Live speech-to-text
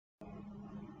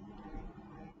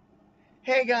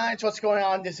Hey guys, what's going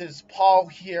on? This is Paul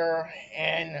here,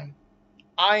 and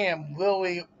I am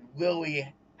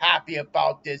really happy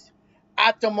about this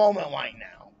at the moment right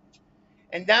now.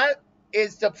 And that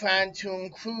is the plan to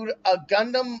include a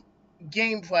Gundam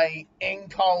gameplay in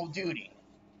Call of Duty.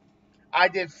 I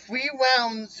did 3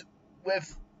 rounds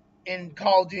with in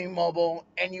Call of Duty Mobile,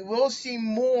 and you will see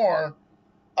more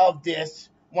of this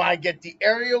when I get the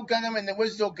aerial Gundam and the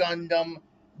Whistle Gundam.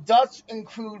 Thus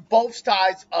include both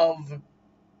sides of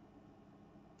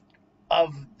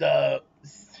the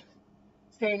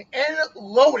same and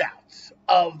loadouts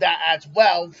of that as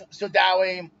well. So that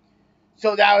way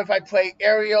if I play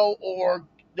aerial or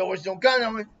there was no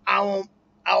gun, I won't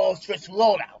switch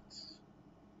loadouts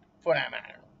for that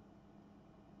matter.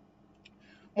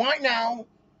 Right now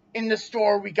in the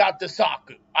store we got the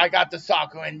Saku. I got the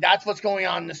Saku, and that's what's going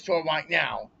on in the store right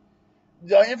now.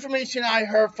 The information I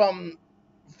heard from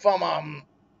um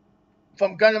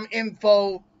from Gundam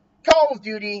Info, Call of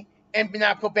Duty, and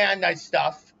Pinnacle Bandai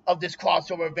stuff of this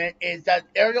crossover event is that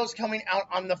Ariel's coming out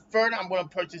on the 3rd. I'm going to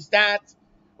purchase that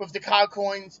with the COD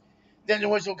coins. Then the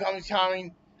Whistle coming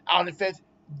out on the 5th.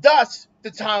 Thus, the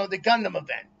time of the Gundam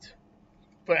event,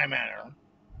 for that matter.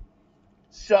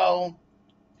 So,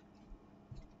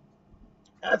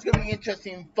 that's going to be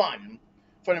interesting and fun,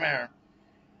 for that matter.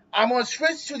 I'm going to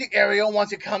switch to the Ariel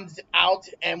once it comes out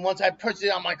and once I purchase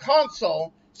it on my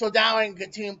console, so now I can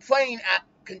continue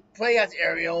play as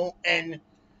Ariel and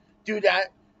do that.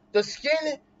 The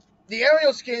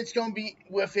Ariel skin is going to be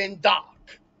within Doc,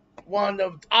 one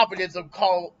of the operatives of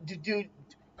Call of Duty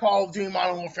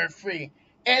Modern Warfare 3.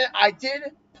 And I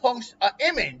did post an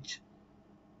image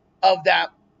of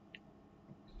that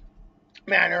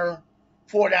manner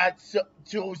for that,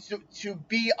 to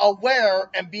be aware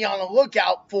and be on the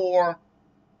lookout for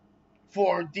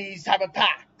these type of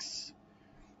packs,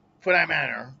 for that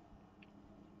matter.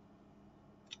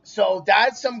 So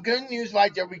that's some good news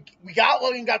right there. We got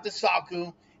Logan, got the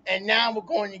Saku, and now we're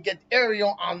going to get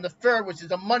Ariel on the 3rd, which is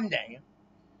a Monday.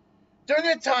 During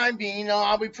the time being,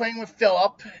 I'll be playing with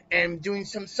Philip and doing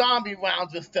some zombie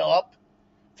rounds with Philip,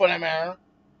 for that matter.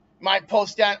 Might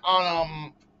post that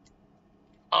on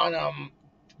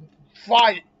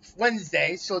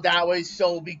Wednesday, so that way, so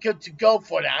it'll be good to go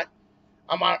for that.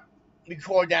 I might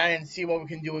record that and see what we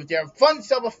can do with there. Fun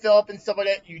stuff with Philip and stuff like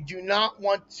that. You do not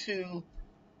want to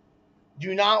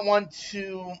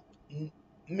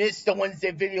miss the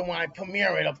Wednesday video when I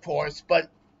premiere it, of course.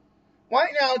 But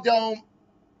right now, though,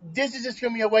 this is just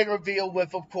going to be a regular video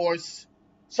with, of course,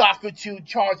 Saku 2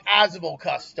 Charles Azubo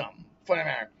custom, for the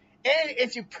matter. And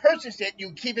if you purchase it,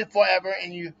 you keep it forever,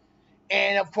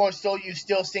 and of course, though, you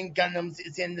still think Gundams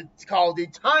is in the Call of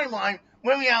Duty timeline,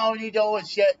 when reality, though,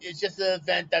 it's just an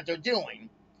event that they're doing.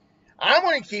 I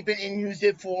want to keep it and use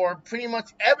it for pretty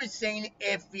much everything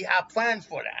if we have plans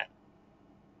for that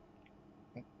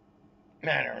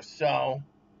manner. So,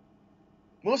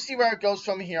 we'll see where it goes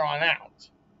from here on out.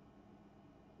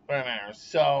 For the matter.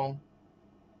 So,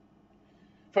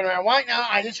 for the matter, right now,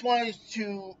 I just wanted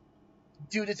to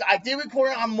do this. I did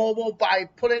record it on mobile, but I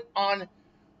put it on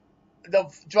the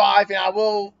drive, and I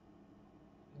will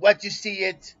let you see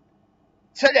it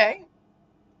today.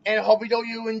 And I hope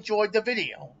you enjoyed the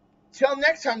video. Till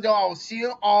next time, though, I will see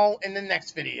you all in the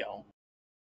next video.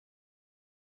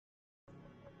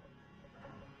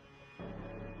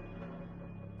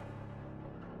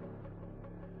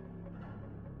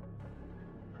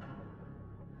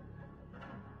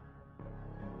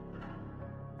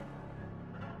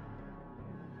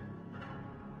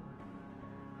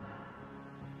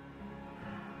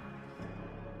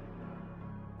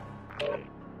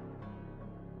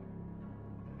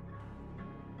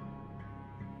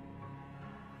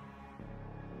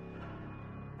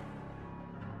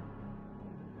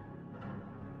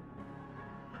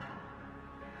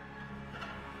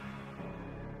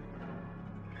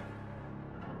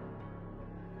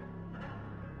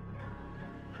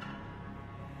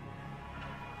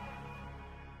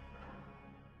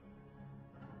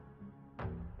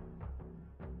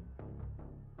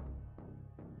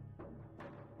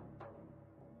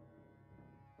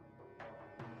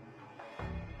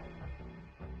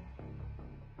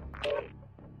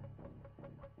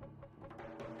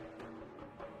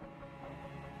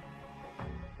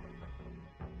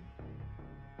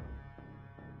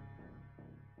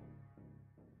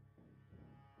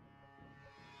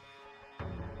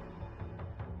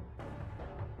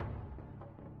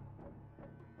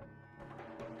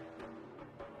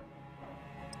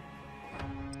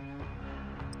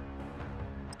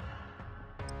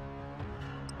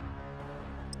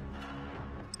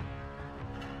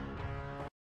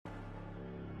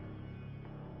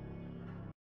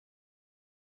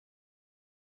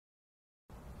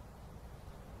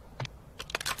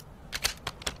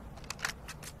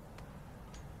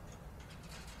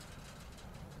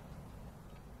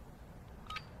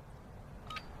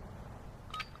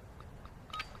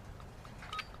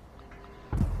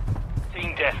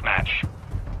 deathmatch.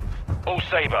 All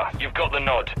Sabre, you've got the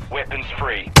nod. Weapons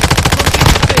free.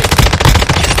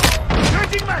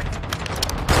 Changing mag!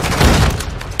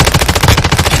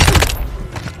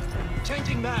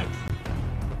 Changing mag!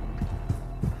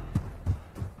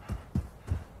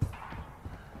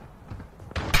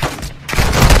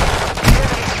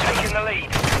 Taking the lead.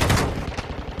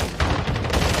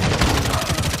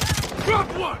 Drop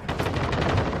one!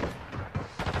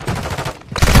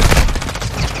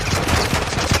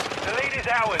 The lead is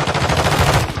ours.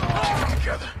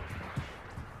 Together.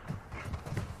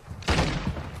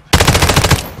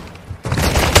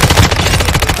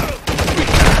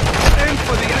 Aim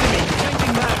for the enemy.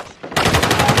 Changing mag.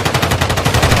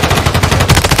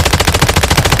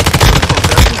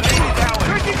 The lead is ours.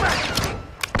 Changing mag.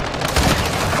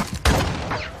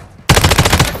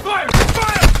 Fire!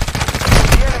 Fire!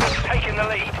 The enemy's taking the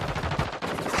lead.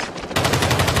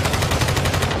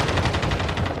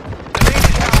 The lead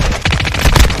is ours.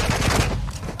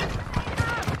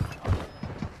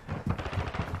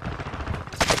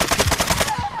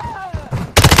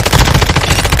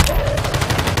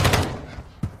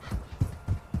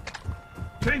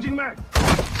 Changing mag.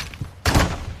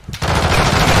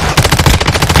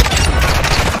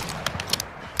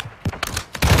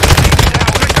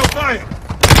 Take your fire!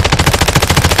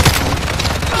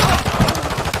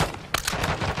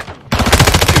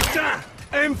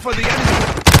 Aim for the enemy.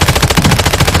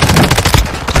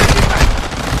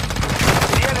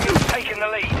 The enemy's taking the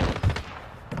lead.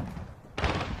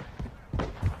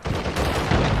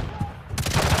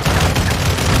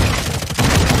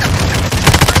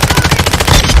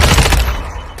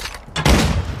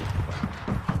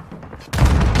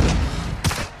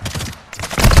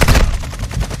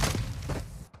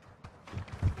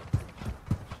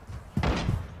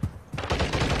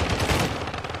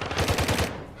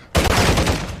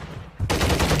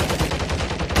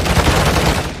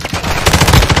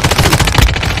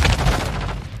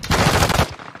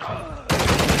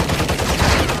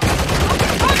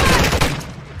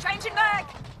 Changing mag!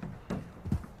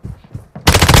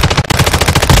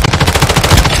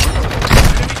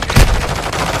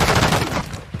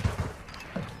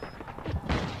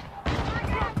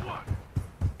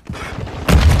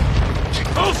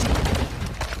 Olsen!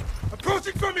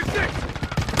 Approaching from your six!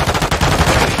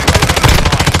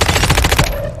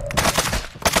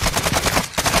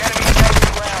 The enemy's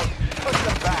gaining ground. Push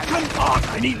them back. Come on!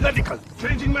 I need medical!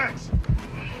 Changing max!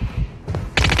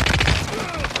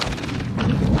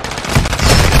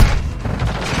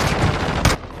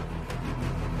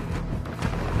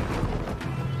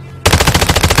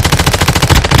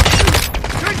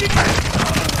 Changing max!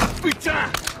 Putain!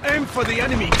 Aim for the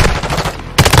enemy!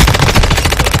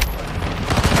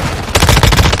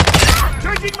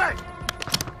 Changing mag!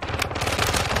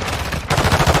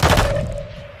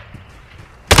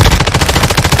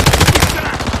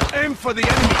 Aim for the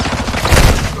enemy!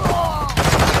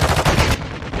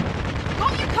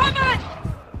 Got you covered!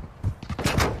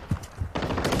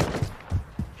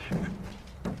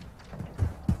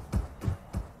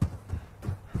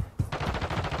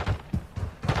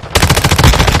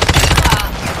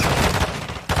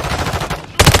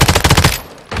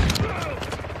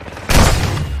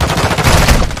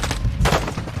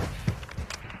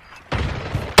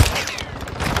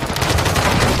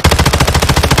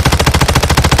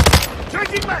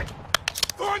 Changing mag!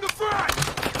 Throwing the frag!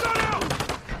 Not out!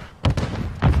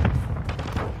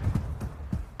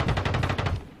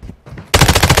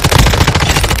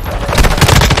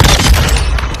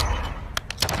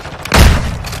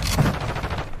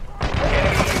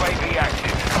 Enemy UAV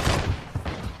active.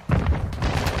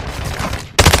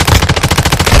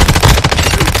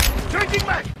 Changing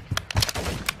mag!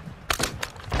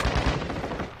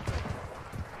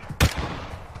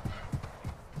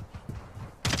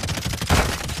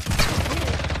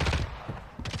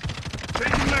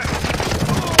 Changing mag!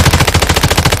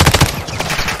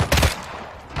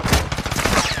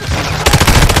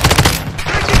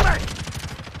 Changing mag!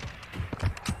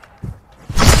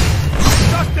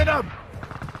 Sucked it up!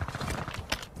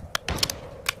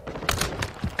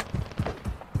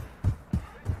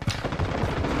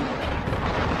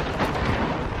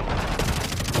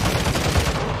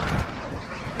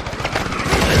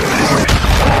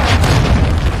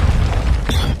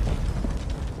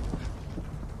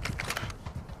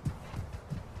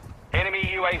 Enemy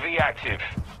UAV active.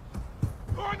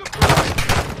 Throwing the frag!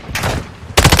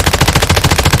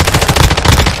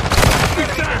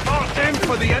 Aim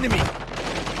for the enemy!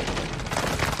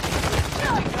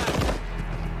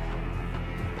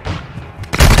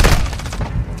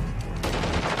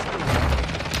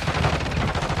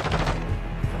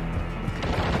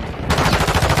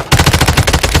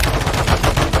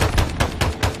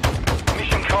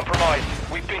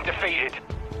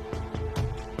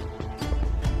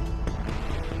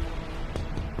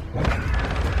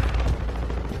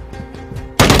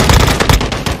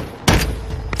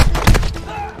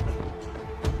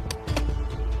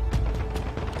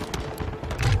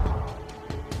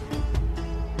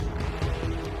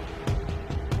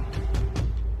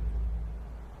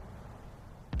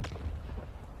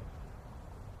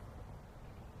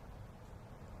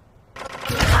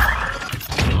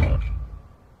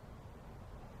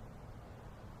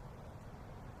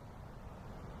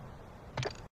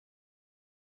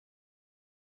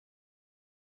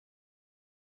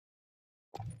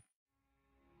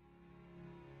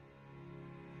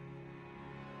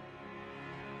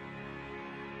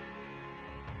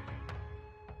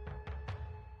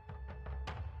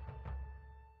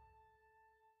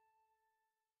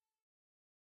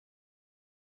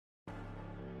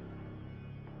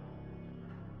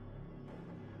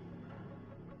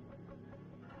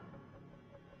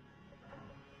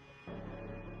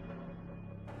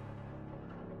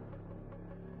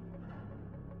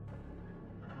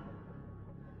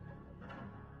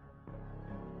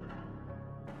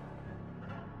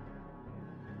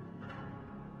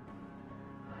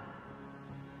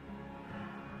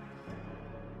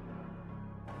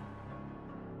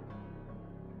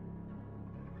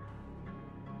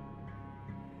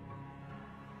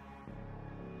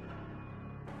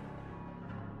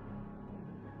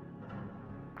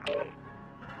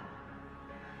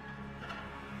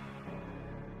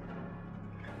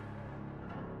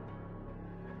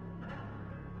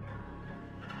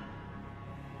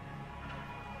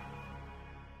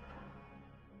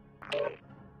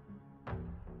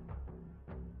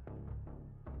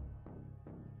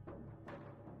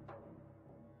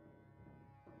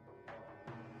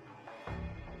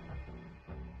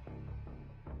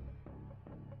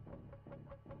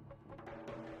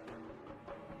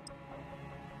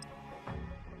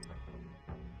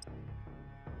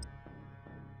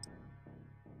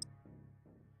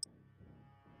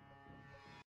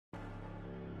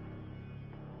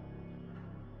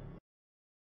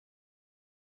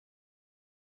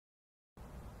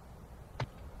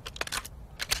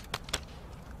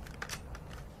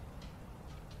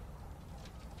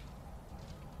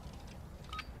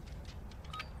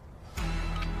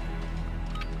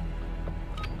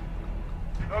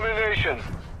 Domination.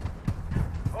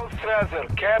 Hold Strasser,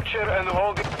 capture and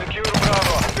hold it secure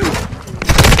Bravo.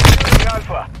 Securing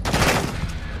Alpha.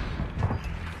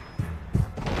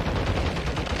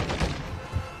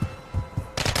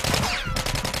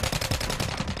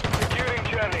 Securing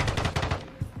Charlie.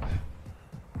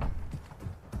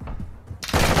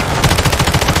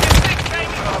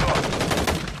 Bravo.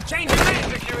 Changing man!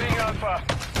 Securing Alpha.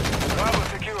 Bravo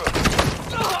secure.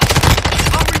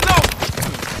 I'll reload!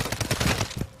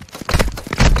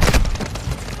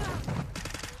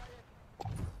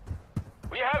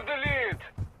 We have the lead.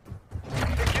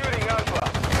 Securing Alpha.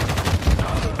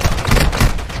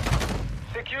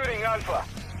 Securing Alpha.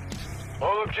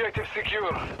 All objectives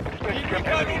secure.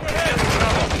 Enemy is securing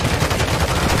Bravo.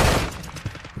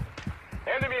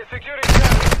 Enemy is securing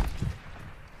Charlie.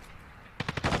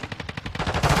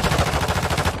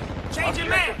 Changing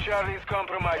man! Objective Charlie is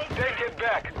compromised. Take it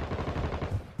back.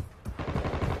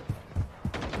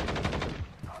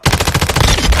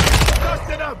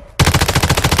 Busted him!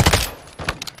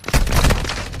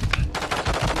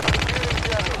 Securing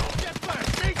Charlie. Get back!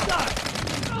 Stay side!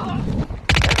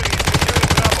 Enemy is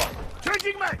securing Bravo.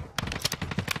 Changing mag!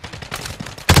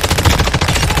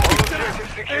 All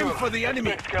objectives secure. Aim for the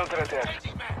enemy. Expect counterattack. Enemy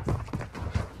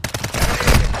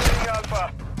is securing Alpha.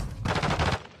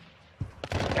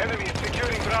 Enemy is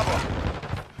securing Bravo.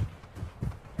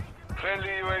 Friendly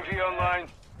UAV online.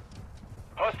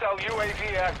 Hostile UAV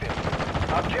active.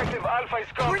 Objective Alpha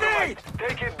is compromised.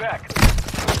 Take it back.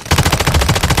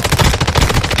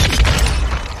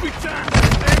 Return!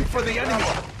 Aim for the enemy.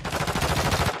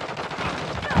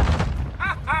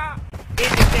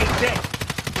 Indicate dead!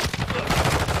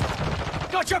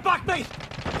 Got your back, mate!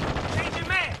 Changing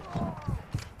man!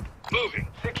 Moving.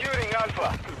 Securing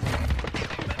Alpha.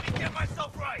 Let me get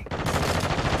myself right.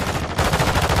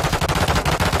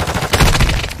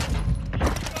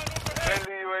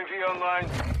 Friendly UAV online.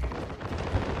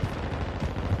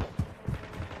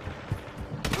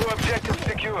 Two objectives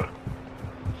secure.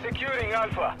 Securing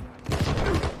Alpha.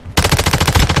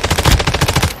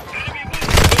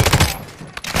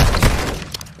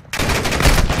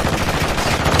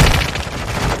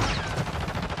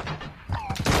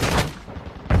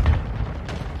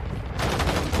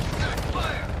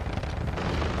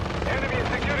 Enemy is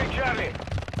securing Charlie.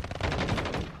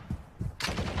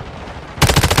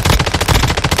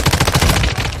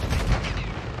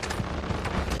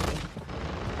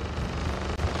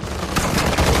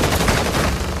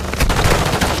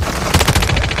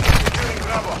 Securing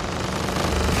Bravo.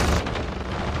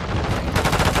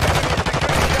 Enemy is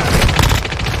securing Charlie.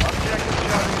 Objective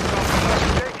Charlie is compromised.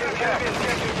 Take them back. Enemy is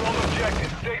capturing all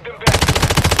objectives. Take them back.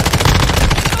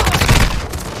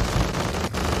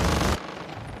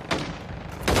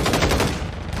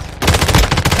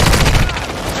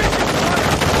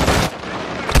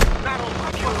 Bravo.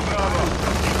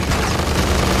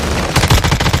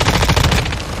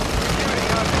 Securing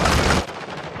Alpha.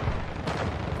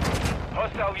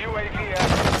 Hostile UAV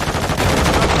active.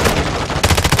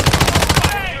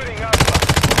 Securing Alpha.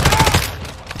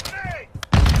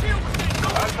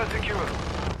 Alpha secure.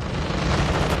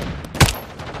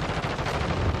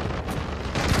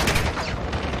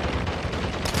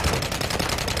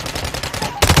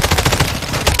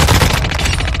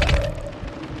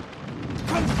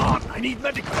 Come on, I need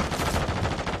medical.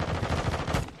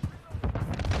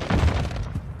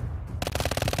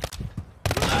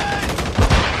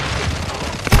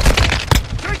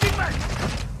 Changing mag!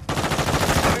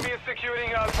 Enemy is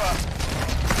securing Alpha.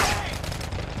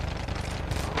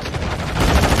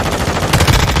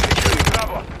 Securing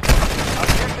Bravo.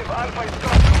 Objective Alpha is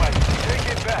compromised. Take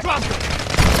it back. Drop him!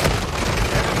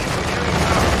 Enemy is securing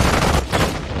Bravo.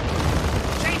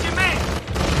 Changing man!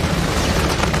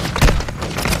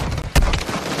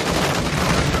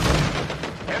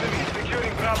 Enemy is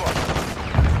securing Bravo.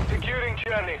 Securing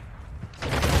Charlie.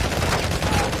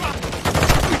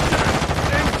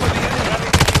 Aim for the enemy.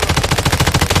 Charlie secure.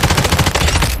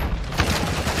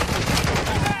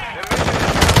 The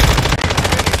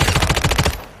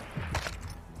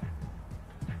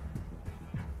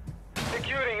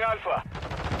Securing Alpha.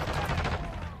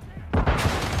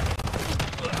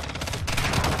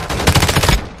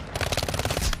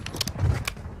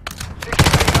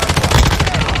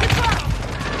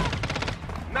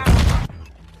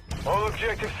 All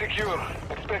objectives secure.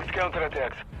 Expect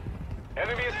counterattacks.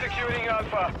 Enemy is securing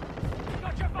Alpha.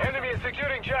 Enemy is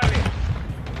securing Charlie.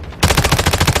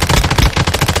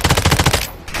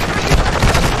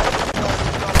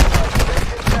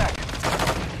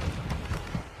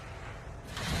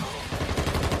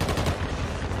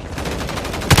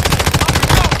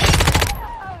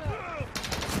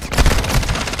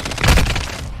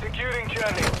 Securing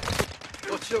Charlie.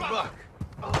 What's your mark?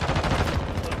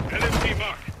 LMG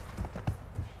mark.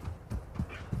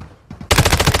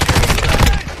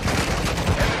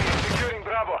 Enemy is securing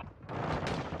Bravo.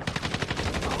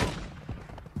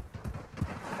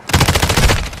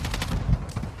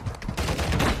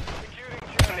 Securing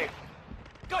Charlie.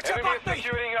 Gotcha, Enemy is back me!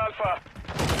 securing Alpha.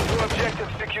 Two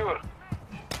objectives secure.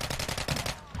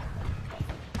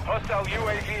 Hostile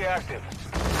UAV active.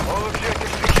 All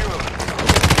objectives secure.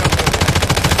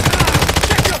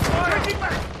 Check your fire! Changing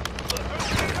back!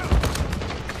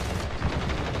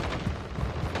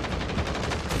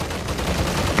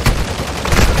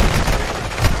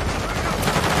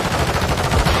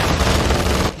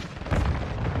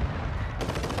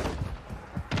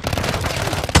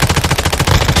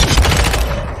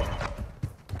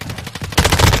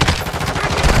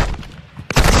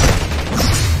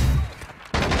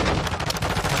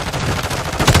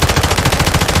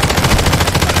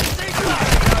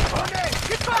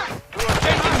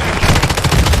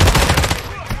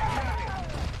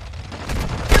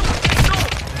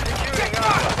 Securing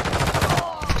Alpha.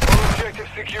 All objectives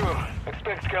secure.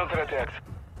 Expect counterattacks.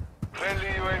 Friendly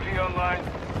UAV online.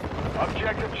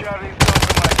 Objective Charlie is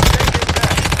compromised. Take it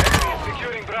back. Enemy is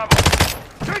securing Bravo.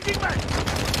 Changing back!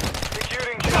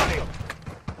 Securing Charlie.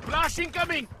 Flash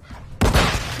incoming!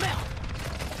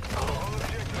 All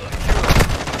objectives secure.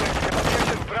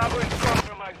 Objective Bravo is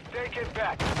compromised. Take it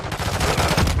back.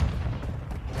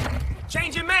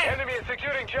 Changing man! Enemy is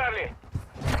securing Charlie.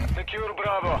 Secure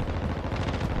Bravo.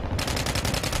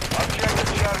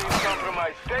 Objective Charlie is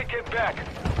compromised. Take it back.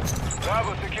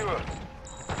 Bravo secure.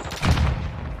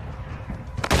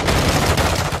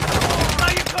 Now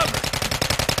you cover!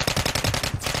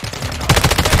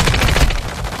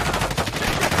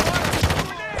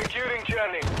 Securing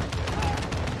Charlie.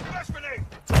 Flash grenade!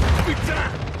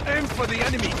 Putain! Aim for the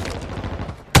enemy!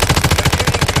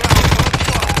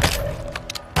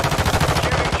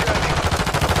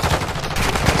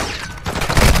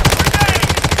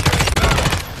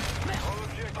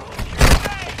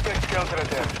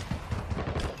 Counterattack.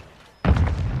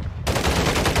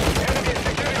 Enemy is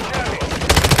securing Charlie.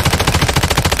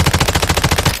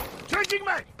 Changing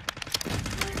mag!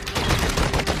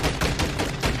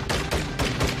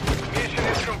 Mission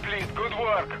is complete. Good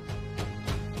work.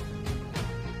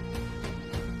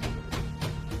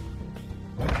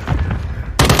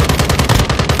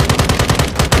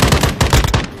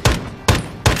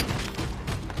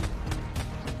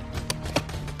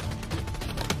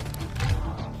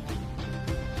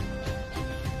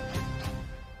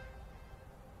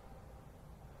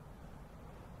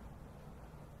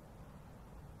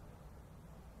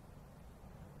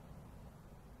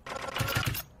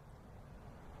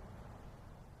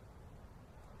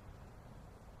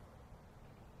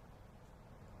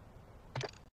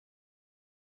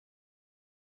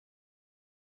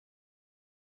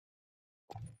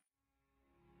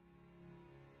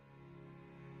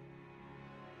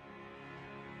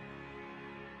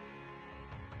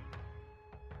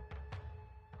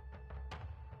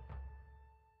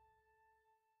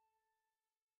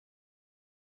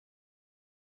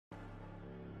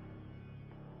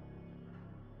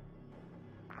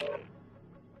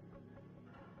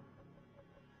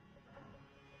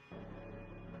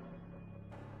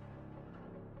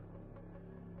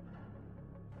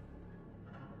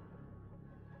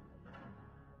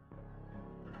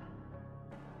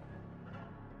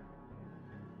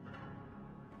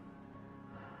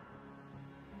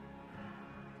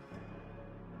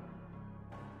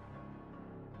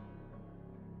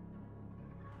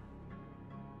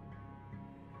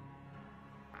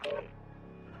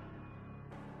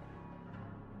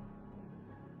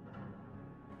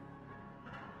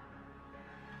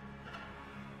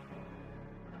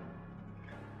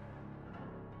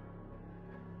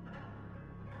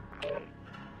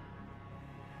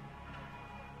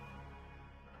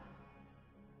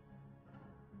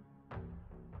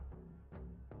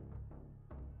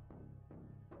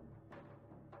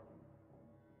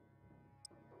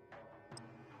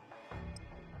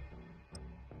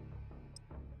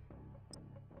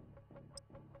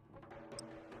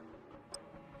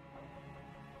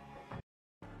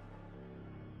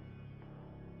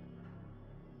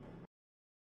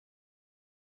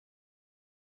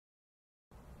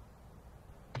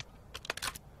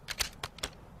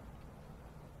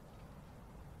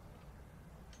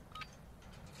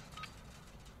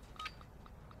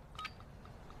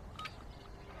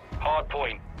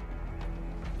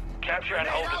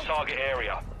 target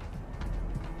area.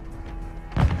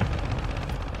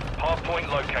 Hard point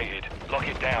located. Lock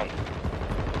it down.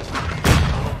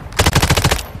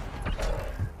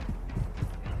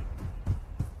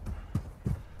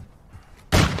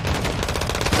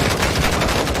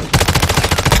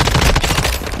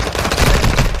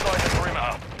 Inside the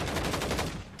perimeter.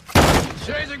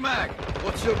 Changing mag.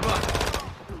 What's your butt?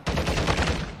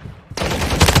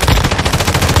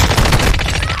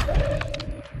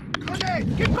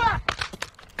 Grenade! Get back!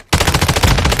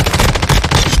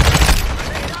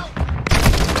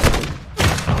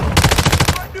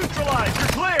 Neutralized. You're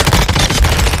clear.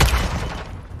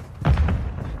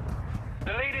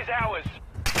 The lead is ours.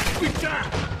 We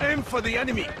down. Aim for the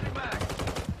enemy.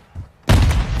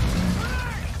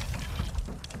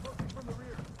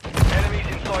 Enemies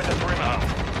inside the perimeter.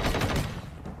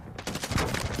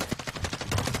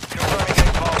 Confirming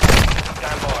next hard point.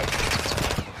 Stand by.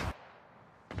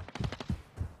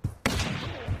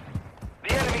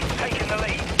 The enemy's taking the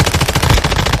lead.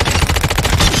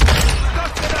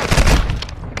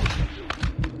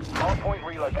 Hard point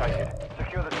relocated.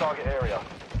 Secure the target area.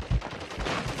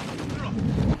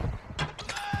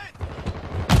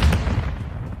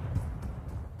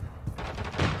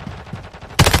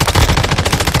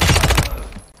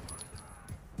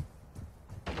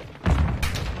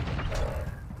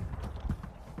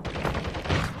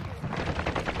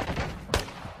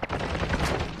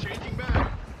 Changing mag.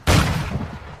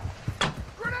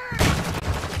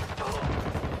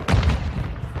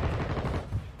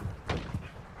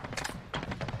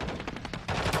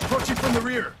 Approaching from the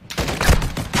rear.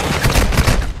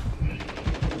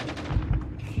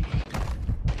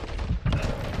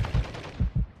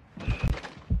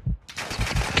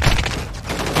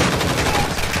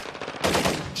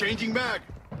 Changing mag.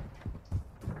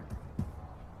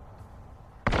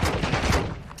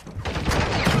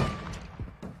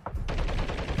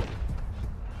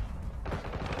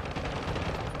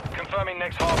 Confirming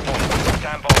next hard point.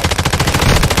 Stand by.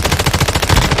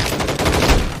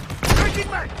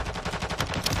 Changing mag.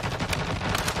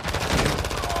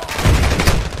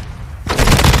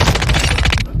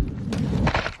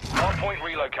 Hard point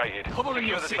relocated. Covering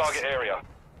your Secure the six. target area.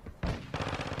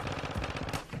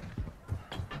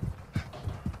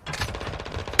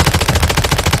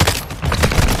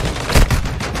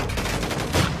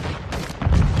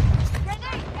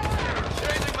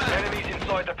 Enemies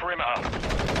inside the perimeter.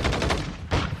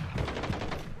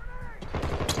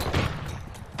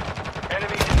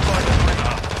 Enemies inside the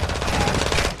perimeter.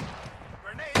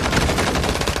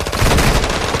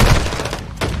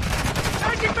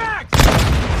 Changing mag.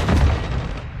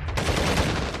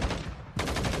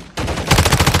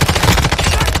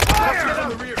 Fire! On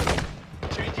the rear.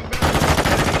 Changing mag.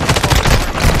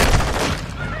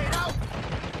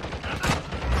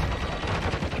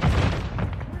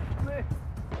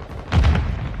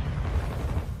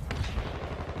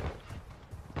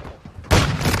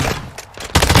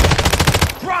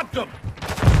 Dropped them!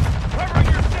 Covering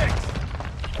your six!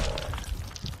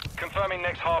 Confirming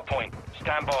next hard point.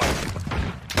 Stand by.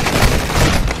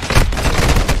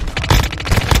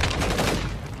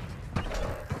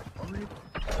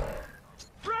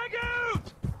 Frag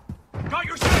out! Got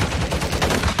your six!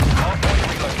 Hard point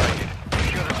relocated.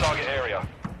 Secure the target area.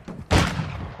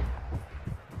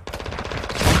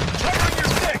 Covering your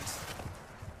six!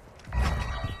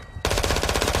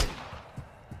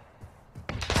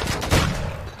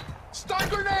 Stun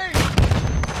grenade!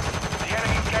 The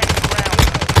enemy's gaining ground.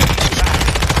 Back.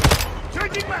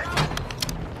 Changing mag!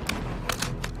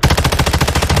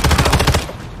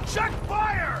 Check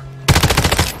fire!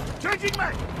 Changing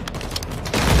mag!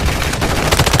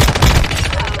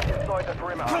 Enemies inside the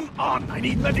perimeter. Come on, I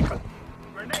need medical!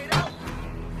 Grenade out!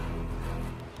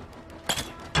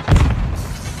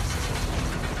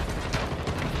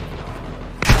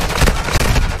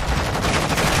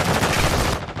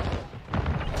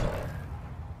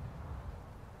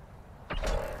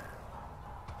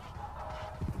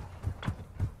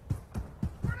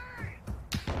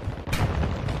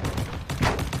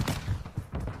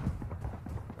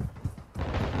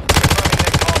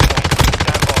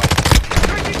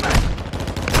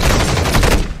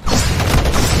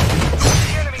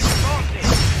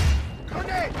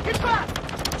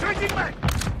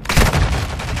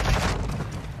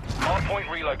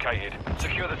 relocated.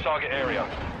 Secure the target area.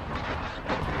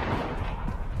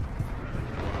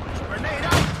 Grenade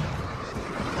out!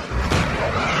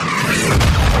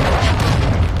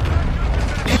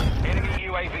 Enemy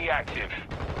UAV active.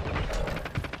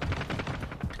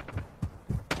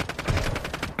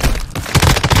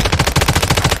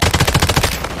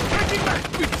 Taking back!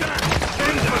 We've done!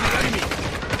 Aim for the enemy!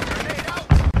 Grenade out!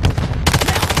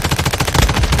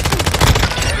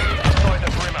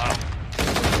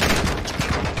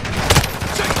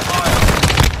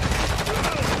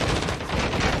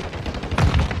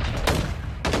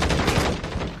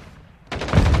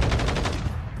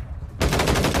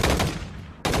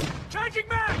 Changing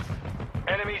mags!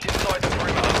 Enemies inside the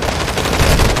perimeter.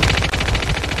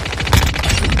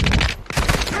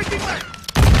 Changing mags!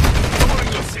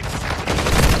 Lowering your six.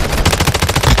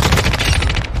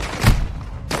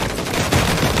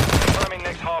 Confirming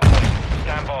next hard point.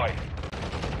 Stand by.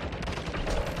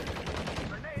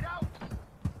 Grenade out!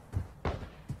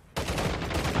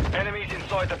 Enemies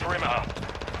inside the perimeter.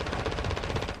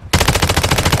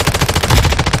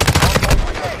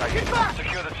 Get back!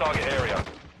 Secure the target area.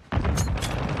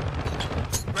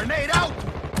 Grenade out!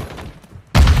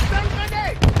 Send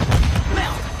grenade!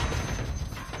 Now!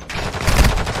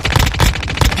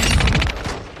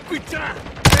 Return!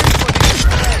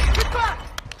 Get back!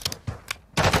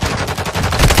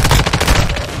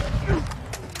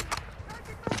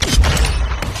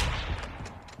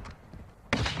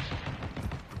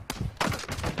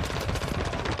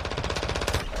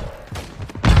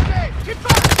 Grenade! Get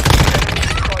back! Enemies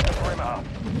inside the perimeter.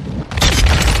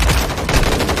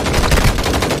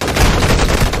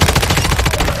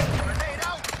 Grenade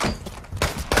out!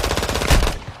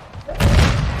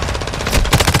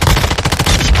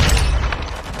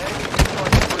 Enemies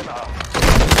inside the perimeter.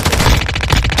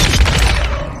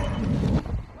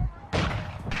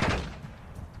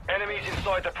 Enemies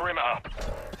inside the perimeter.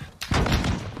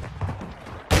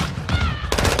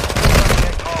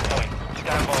 Next hard point.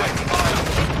 Stand by.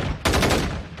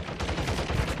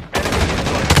 Enemies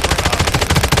inside the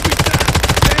perimeter.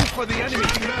 Aim for the enemy!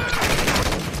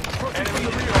 Enemies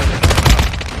inside the perimeter.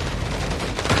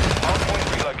 Hard point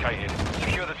relocated.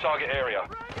 Secure the target area.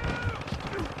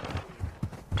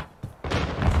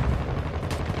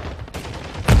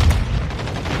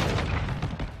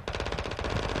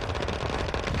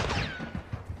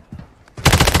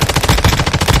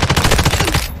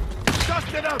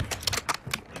 Dust it up!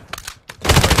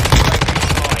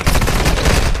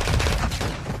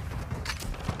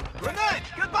 Grenade!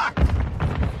 Get back!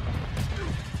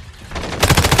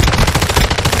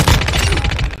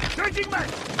 Changing mag!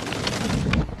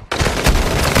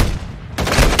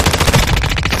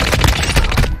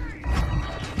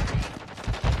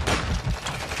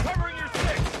 Covering your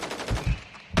six!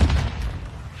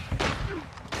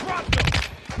 Drop them!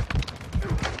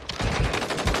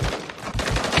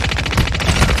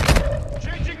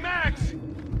 Changing mags!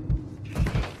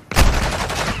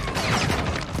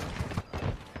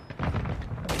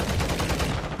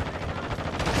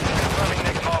 Confirming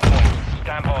next hard point.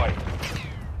 Stand by.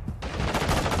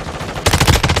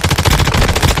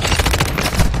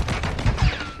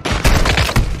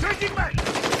 Changing mag!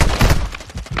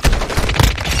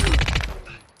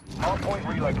 Hard point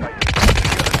relocated.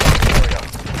 Secure the target area.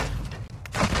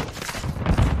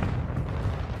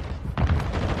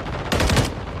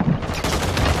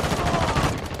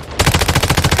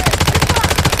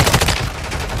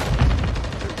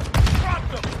 Drop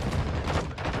them!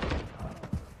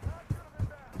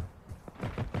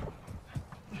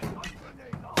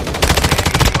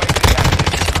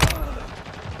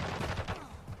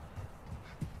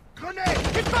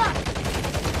 Grenade! Get back!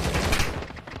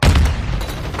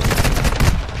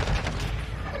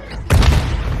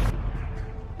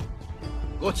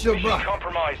 What's your Mission back?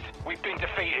 compromised. We've been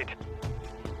defeated.